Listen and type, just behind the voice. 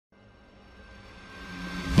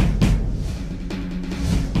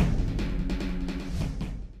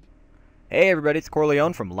Hey everybody, it's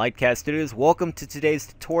Corleone from LiteCast Studios. Welcome to today's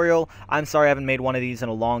tutorial. I'm sorry I haven't made one of these in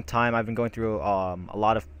a long time. I've been going through a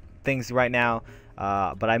lot of things right now,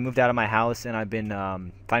 but I moved out of my house and I've been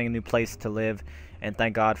finding a new place to live, and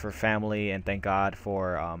thank God for family and thank God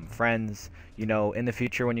for friends. You know, in the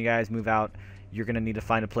future when you guys move out, you're going to need to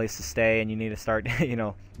find a place to stay and you need to start,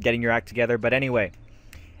 getting your act together. But anyway,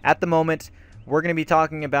 at the moment, we're going to be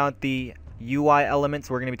talking about the UI elements.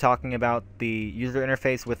 We're going to be talking about the user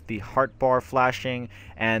interface with the heart bar flashing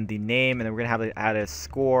and the name, and then we're going to have to add a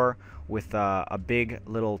score with a big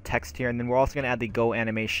little text here, and then we're also going to add the go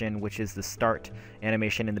animation, which is the start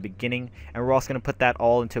animation in the beginning, and we're also going to put that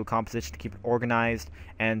all into a composition to keep it organized.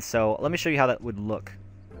 And so let me show you how that would look.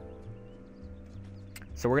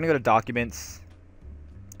 So we're going to go to Documents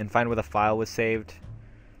and find where the file was saved.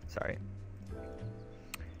 Sorry.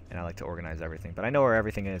 And I like to organize everything, but I know where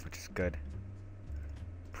everything is, which is good.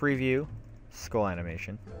 Preview, skull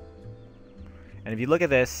animation. And if you look at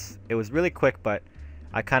this, it was really quick, but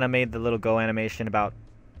I kind of made the little go animation about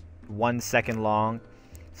 1 second long. It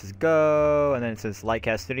says go, and then it says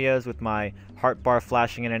LiteCast Studios with my heart bar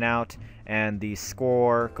flashing in and out, and the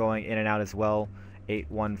score going in and out as well.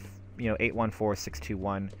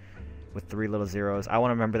 814621 with 3 little zeros. I want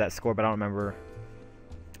to remember that score, but I don't remember.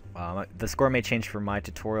 The score may change for my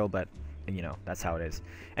tutorial, but that's how it is.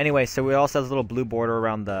 Anyway, so we also have this little blue border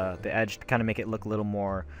around the edge to kind of make it look a little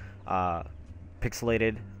more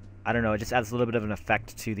pixelated. I don't know, it just adds a little bit of an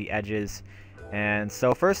effect to the edges. And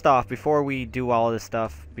so first off, before we do all of this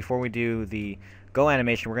stuff, before we do the go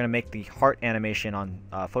animation, we're going to make the heart animation on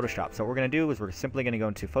Photoshop. So what we're going to do is we're simply going to go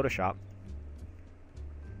into Photoshop.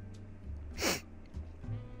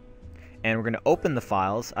 And we're going to open the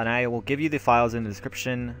files, and I will give you the files in the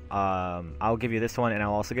description. I'll give you this one, and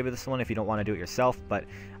I'll also give you this one if you don't want to do it yourself, but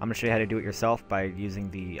I'm going to show you how to do it yourself by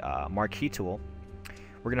using the marquee tool.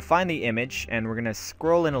 We're going to find the image, and we're going to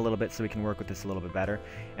scroll in a little bit so we can work with this a little bit better.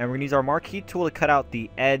 And we're going to use our marquee tool to cut out the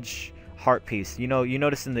edge heart piece. You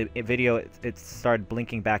noticed in the video it started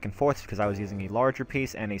blinking back and forth because I was using a larger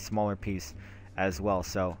piece and a smaller piece as well.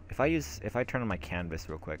 So if I turn on my canvas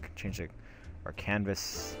real quick, change our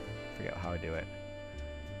canvas. Forget how I do it.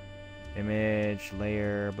 Image,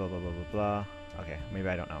 layer, blah, blah, blah, blah, blah. Okay, maybe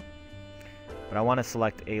I don't know. But I want to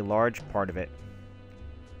select a large part of it.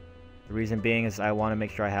 The reason being is I want to make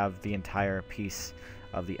sure I have the entire piece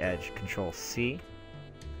of the edge. Control C.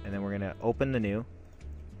 And then we're going to open the new.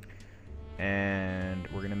 And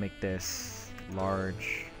we're going to make this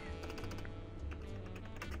large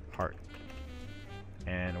heart.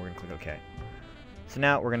 And we're going to click OK. So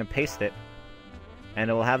now we're going to paste it. And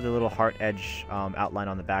it will have the little heart edge outline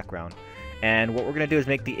on the background. And what we're going to do is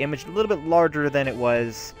make the image a little bit larger than it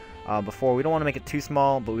was before. We don't want to make it too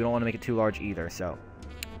small, but we don't want to make it too large either. So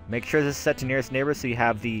make sure this is set to nearest neighbor so you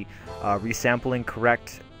have the resampling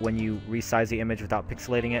correct when you resize the image without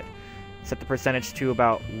pixelating it. Set the percentage to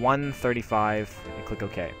about 135 and click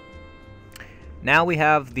OK. Now we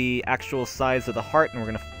have the actual size of the heart, and we're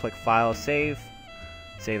going to click File, Save,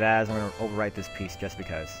 Save As. I'm going to overwrite this piece just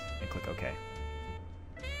because, and click OK.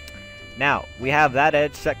 Now, we have that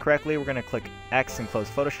edge set correctly. We're going to click X and close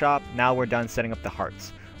Photoshop. Now we're done setting up the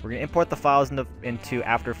hearts. We're going to import the files into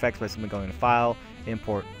After Effects by simply going to File,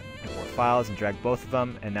 Import Files, and drag both of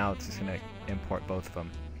them. And now it's just going to import both of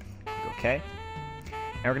them. Click OK.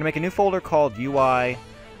 And we're going to make a new folder called UI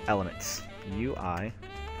Elements. UI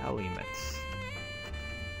Elements.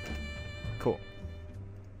 Cool.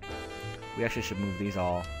 We actually should move these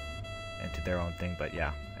all into their own thing, but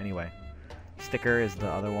yeah. Anyway. Sticker is the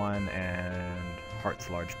other one, and heart's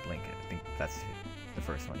large blink. I think that's the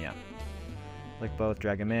first one, yeah. Click both,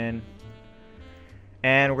 drag them in.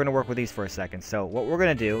 And we're going to work with these for a second. So what we're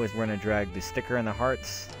going to do is we're going to drag the sticker and the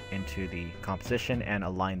hearts into the composition and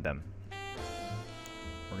align them.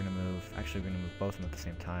 We're going to move both of them at the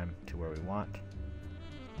same time to where we want.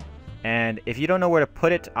 And if you don't know where to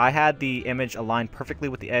put it, I had the image aligned perfectly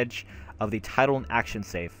with the edge of the title and action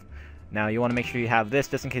safe. Now you want to make sure you have this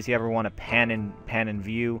just in case you ever want to pan and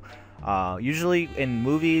view. Usually in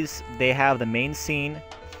movies they have the main scene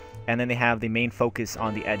and then they have the main focus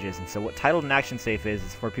on the edges. And so what titled and action safe is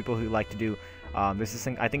for people who like to do there's this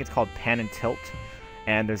thing, I think it's called pan and tilt,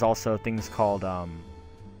 and there's also things called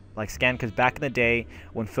like scan, because back in the day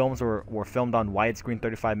when films were filmed on widescreen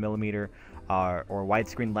 35mm or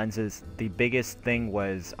widescreen lenses, the biggest thing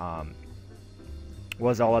was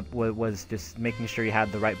just making sure you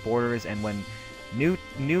had the right borders. And when new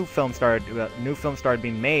film started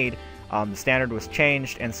being made, the standard was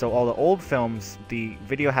changed, and so all the old films, the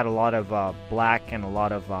video had a lot of black and a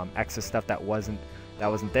lot of excess stuff that wasn't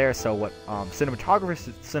there. So what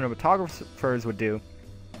cinematographers would do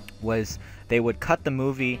was they would cut the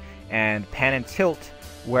movie and pan and tilt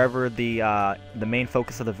wherever the main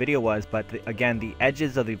focus of the video was, but again, the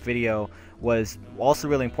edges of the video was also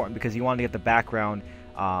really important because you wanted to get the background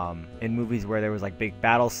in movies where there was like big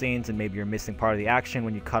battle scenes and maybe you're missing part of the action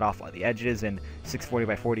when you cut off the edges in 640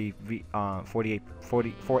 by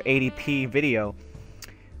 480p video.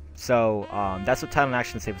 So that's what title and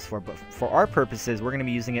action save is for, but for our purposes we're going to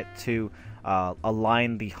be using it to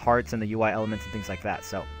align the hearts and the UI elements and things like that.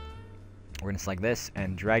 So we're going to select this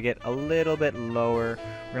and drag it a little bit lower.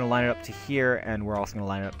 We're going to line it up to here, and we're also going to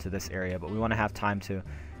line it up to this area, but we want to have time to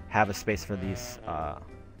have a space for these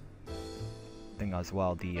thing as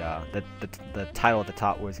well. The title at the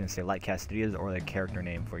top was going to say LiteCast Studios, or the character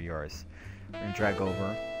name for yours. We're going to drag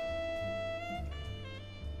over.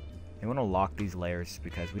 We want to lock these layers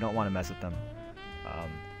because we don't want to mess with them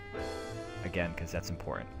again, because that's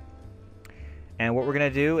important. And what we're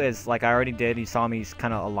going to do is, like I already did, you saw me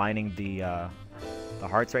kind of aligning the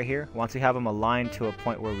hearts right here. Once we have them aligned to a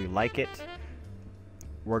point where we like it,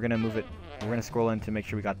 we're going to move it. We're going to scroll in to make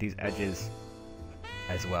sure we got these edges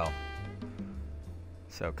as well.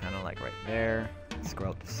 So kind of like right there.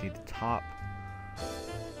 Scroll up to see the top.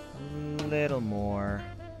 A little more.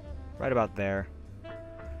 Right about there.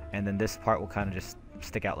 And then this part will kind of just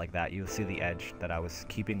stick out like that. You'll see the edge that I was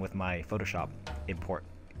keeping with my Photoshop import.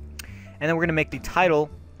 And then we're going to make the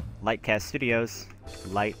title LiteCast Studios.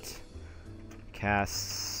 LiteCast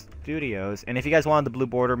Studios. And if you guys wanted the blue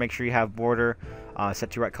border, make sure you have border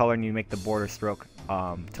set to right color, and you make the border stroke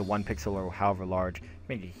to 1 pixel or however large.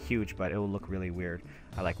 Make it huge, but it will look really weird.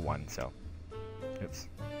 I like 1, so oops,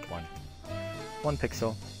 1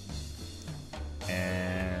 pixel.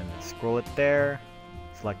 And scroll it there.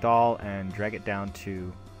 Select all and drag it down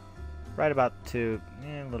to right about to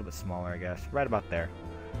a little bit smaller, I guess. Right about there.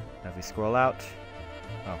 Now if we scroll out,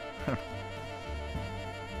 oh, you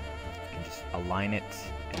can just align it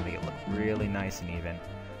and make it look really nice and even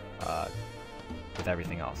with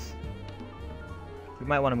everything else. We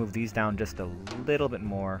might want to move these down just a little bit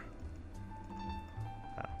more.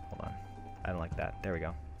 Hold on, I don't like that. There we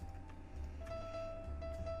go.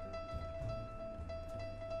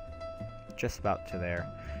 Just about to there.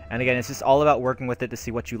 And again, it's just all about working with it to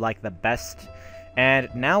see what you like the best.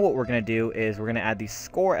 And now what we're going to do is we're going to add the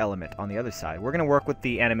score element on the other side. We're going to work with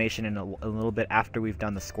the animation in a little bit after we've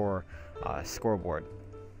done the scoreboard.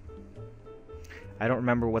 I don't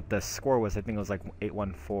remember what the score was. I think it was like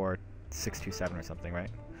 814627 or something, right?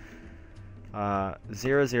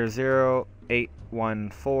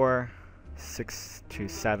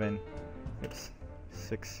 000814 oops,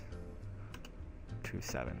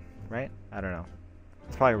 627, right? I don't know.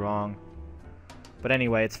 It's probably wrong. But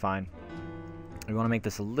anyway, it's fine. We want to make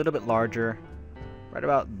this a little bit larger, right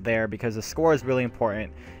about there, because the score is really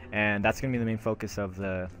important, and that's going to be the main focus of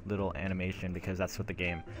the little animation, because that's what the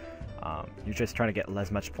game, you're just trying to get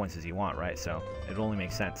as much points as you want, right? So it only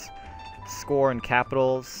makes sense. Score in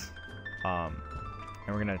capitals, and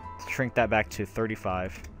we're going to shrink that back to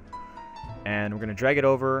 35, and we're going to drag it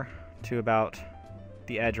over to about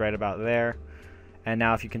the edge right about there. And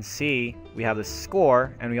now if you can see, we have the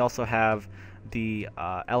score, and we also have the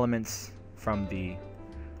elements from the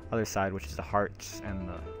other side, which is the hearts and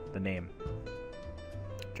the name.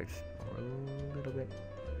 Just a little bit.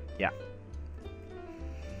 Yeah.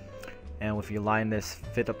 And if you line this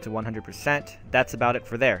fit up to 100%, that's about it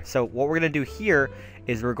for there. So what we're going to do here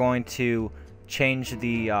is we're going to change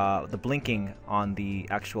the blinking on the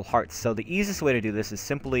actual hearts. So the easiest way to do this is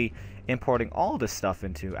simply importing all this stuff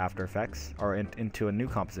into After Effects, or into a new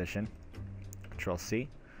composition. Control C,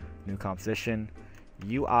 new composition,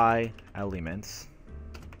 UI elements.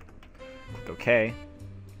 Click OK.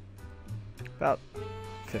 About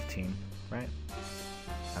 15, right?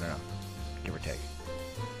 I don't know, give or take.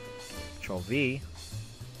 Control V,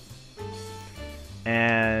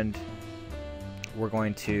 and we're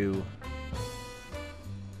going to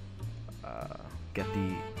get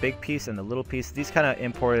the big piece and the little piece. These kind of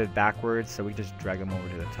imported backwards, so we just drag them over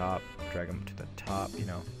to the top, drag them to the top, you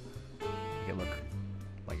know, make it look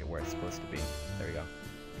like it where it's supposed to be. There we go.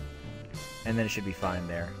 And then it should be fine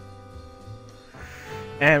there.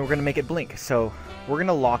 And we're going to make it blink. So we're going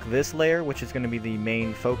to lock this layer, which is going to be the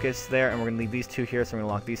main focus there, and we're going to leave these two here, so we're going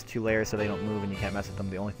to lock these two layers so they don't move and you can't mess with them.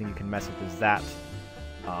 The only thing you can mess with is that,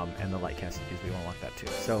 and the LiteCast Studios, we want to lock that too.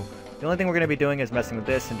 So the only thing we're going to be doing is messing with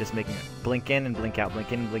this and just making it blink in and blink out,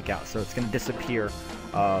 blink in and blink out. So it's going to disappear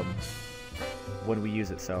when we use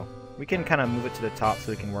it. So we can kind of move it to the top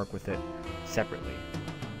so we can work with it separately.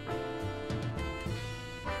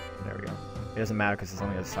 There we go. It doesn't matter because it's on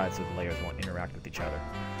the other side, so the layers won't interact with each other.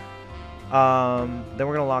 Then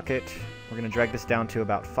we're going to lock it We're going to drag this down to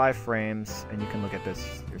about 5 frames, and you can look at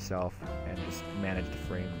this yourself and just manage the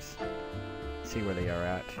frames. See where they are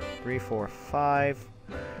at. 3, 4, 5.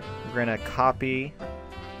 We're going to copy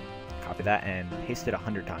that and paste it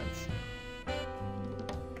 100 times. I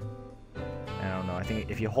don't know, I think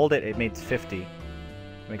if you hold it, it makes 50. It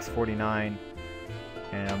makes 49.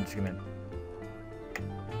 And I'm just going to...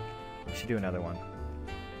 I should do another one.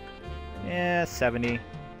 Yeah, 70.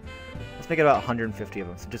 Let's make it about 150 of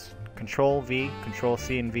them. So just Control V, Control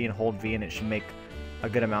C and V, and hold V, and it should make a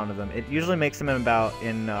good amount of them. It usually makes them in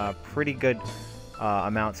pretty good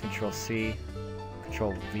amounts. Control C,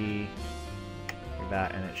 Control V, like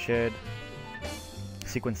that, and it should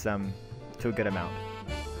sequence them to a good amount.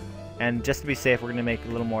 And just to be safe, we're going to make a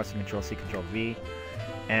little more, so Control C, Control V.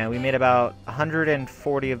 And we made about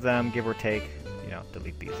 140 of them, give or take. You know,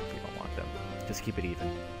 delete these if you don't want them. Just keep it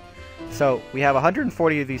even. So we have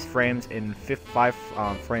 140 of these frames in 5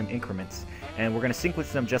 frame increments, and we're going to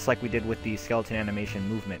sequence them just like we did with the skeleton animation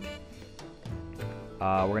movement.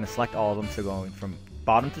 We're going to select all of them, so going from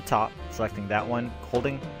bottom to top, selecting that one,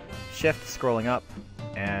 holding Shift, scrolling up,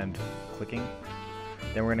 and clicking.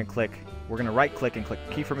 Then we're going to right click and click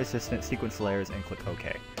Keyframe Assistant, Sequence Layers, and click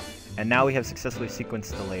OK. And now we have successfully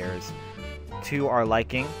sequenced the layers to our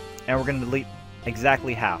liking, and we're going to delete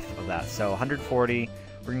exactly half of that. So 140,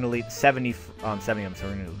 we're going to delete 70 of them. So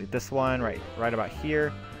we're going to delete this one right about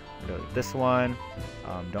here. We're going to delete this one.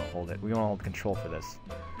 Don't hold it. We want to hold Control for this.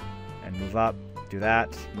 And move up, do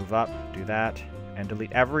that, move up, do that, and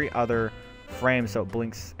delete every other frame so it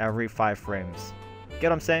blinks every 5 frames. Get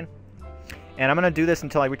what I'm saying? And I'm going to do this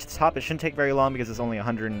until I reach the top. It shouldn't take very long because it's only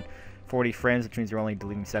 140 frames, which means you're only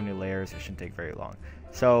deleting 70 layers. It shouldn't take very long.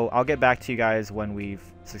 So I'll get back to you guys when we've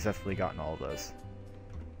successfully gotten all of those.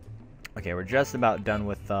 Okay, we're just about done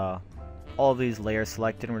with all of these layers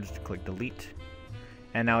selected, and we're just going to click delete.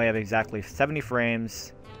 And now we have exactly 70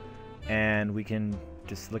 frames, and we can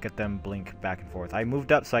just look at them blink back and forth. I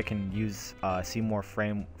moved up so I can use see more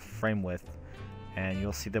frame width, and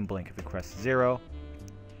you'll see them blink if we press 0.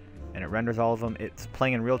 And it renders all of them. It's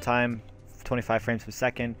playing in real time, 25 frames per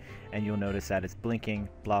second, and you'll notice that it's blinking,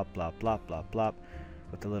 blah, blah, blah, blah, blah,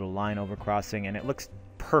 with the little line overcrossing, and it looks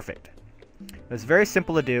perfect. It was very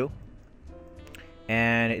simple to do,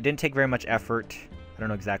 and it didn't take very much effort. I don't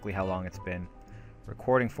know exactly how long it's been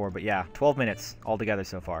recording for, but yeah, 12 minutes altogether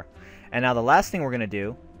so far. And now the last thing we're going to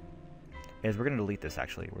do is we're going to delete this,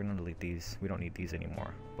 actually. We're going to delete these. We don't need these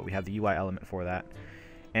anymore, but we have the UI element for that.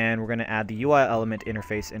 And we're going to add the UI element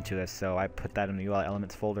interface into this. So I put that in the UI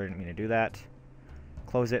elements folder. I didn't mean to do that.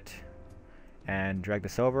 Close it and drag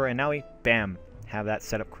this over. And now we, bam, have that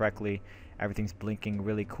set up correctly. Everything's blinking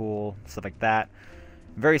really cool, stuff like that.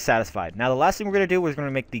 Very satisfied. Now the last thing we're going to do is we're going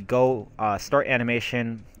to make the go start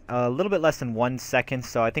animation a little bit less than 1 second.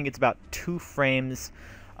 So I think it's about 2 frames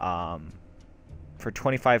for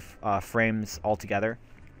 25 frames altogether.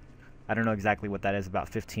 I don't know exactly what that is, about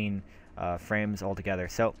 15 frames altogether.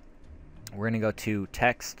 So we're going to go to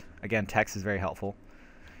text. Again, text is very helpful.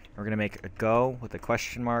 We're going to make a go with a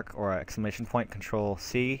question mark or an exclamation point, Control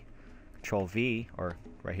C, Control V, or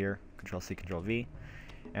right here, Control C, Control V.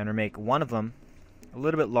 And we'll make one of them a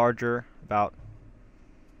little bit larger, about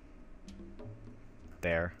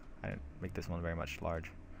there. I didn't make this one very much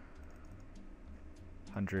large.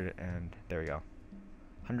 100 and there we go.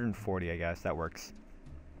 140, I guess, that works.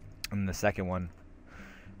 And the second one,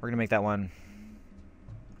 we're going to make that one,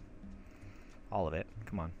 all of it,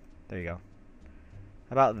 come on, there you go,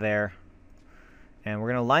 about there. And we're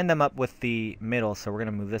going to line them up with the middle, so we're going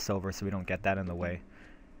to move this over so we don't get that in the way.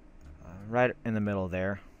 Right in the middle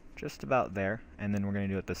there, just about there, and then we're going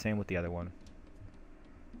to do it the same with the other one.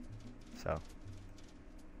 So,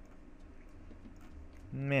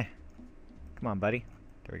 meh, come on buddy,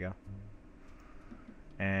 there we go.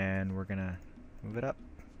 And we're going to move it up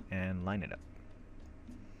and line it up.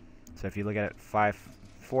 So if you look at it 4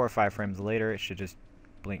 or 5 frames later, it should just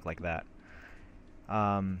blink like that.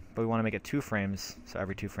 But we want to make it 2 frames, so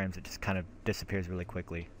every 2 frames it just kind of disappears really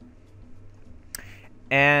quickly.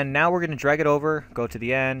 And now we're going to drag it over, go to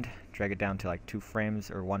the end, drag it down to like 2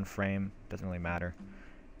 frames or 1 frame, doesn't really matter.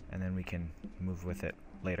 And then we can move with it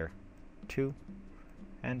later. 2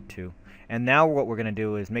 and 2. And now what we're going to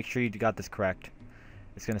do is make sure you got this correct.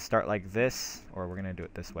 It's going to start like this, or we're going to do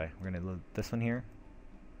it this way. We're going to do this one here,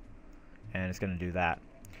 and it's going to do that.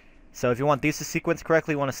 So if you want these to sequence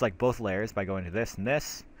correctly, you want to select both layers by going to this and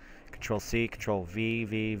this. Control C, Control V,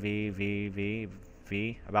 V, V, V, V,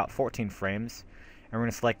 V, about 14 frames. And we're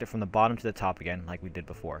going to select it from the bottom to the top again, like we did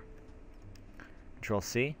before. Control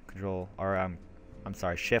C,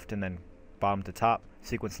 Shift, and then bottom to top.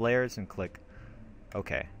 Sequence layers, and click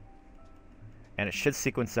OK. and it should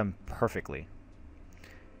sequence them perfectly.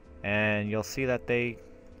 And you'll see that they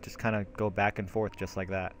just kind of go back and forth just like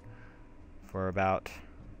that for about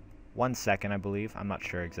 1 second, I believe. I'm not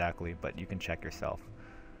sure exactly, but you can check yourself.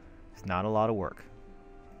 It's not a lot of work.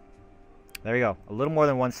 There you go, a little more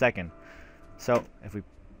than 1 second. So if we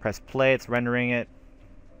press play, it's rendering it.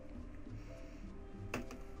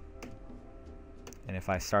 And if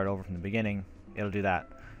I start over from the beginning, it'll do that.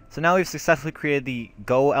 So now we've successfully created the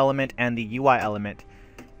Go element and the UI element,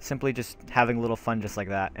 simply just having a little fun just like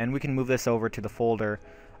that. And we can move this over to the folder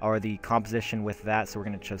or the composition with that. So we're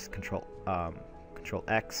going to just control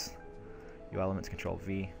X, UI elements, control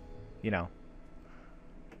V, you know.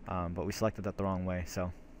 But we selected that the wrong way,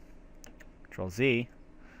 so control Z,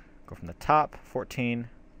 go from the top 14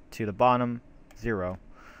 to the bottom 0,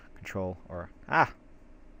 control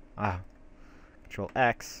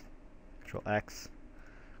X,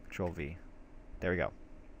 control V. There we go.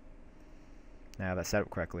 Now that's set up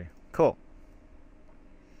correctly. Cool.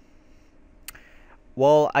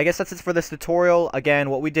 Well, I guess that's it for this tutorial. Again,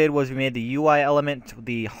 what we did was we made the UI element,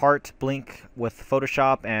 the heart blink with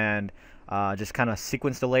Photoshop, and just kind of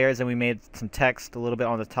sequenced the layers, and we made some text a little bit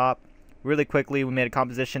on the top. Really quickly, we made a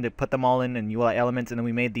composition to put them all in UI elements, and then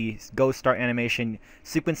we made the Go Start animation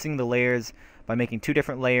sequencing the layers by making 2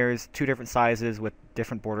 different layers, 2 different sizes with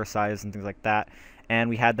different border sizes and things like that. And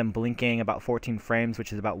we had them blinking about 14 frames,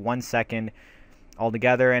 which is about 1 second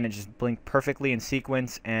altogether, and it just blinked perfectly in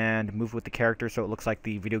sequence and moved with the character so it looks like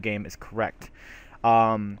the video game is correct.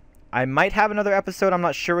 I might have another episode, I'm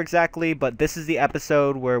not sure exactly, but this is the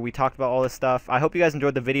episode where we talked about all this stuff. I hope you guys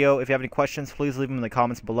enjoyed the video. If you have any questions, please leave them in the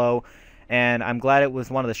comments below. And I'm glad it was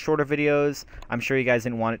one of the shorter videos. I'm sure you guys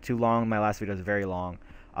didn't want it too long. My last video was very long.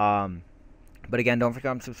 But again, don't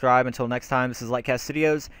forget to subscribe. Until next time, this is LiteCast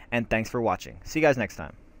Studios, and thanks for watching. See you guys next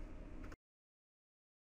time.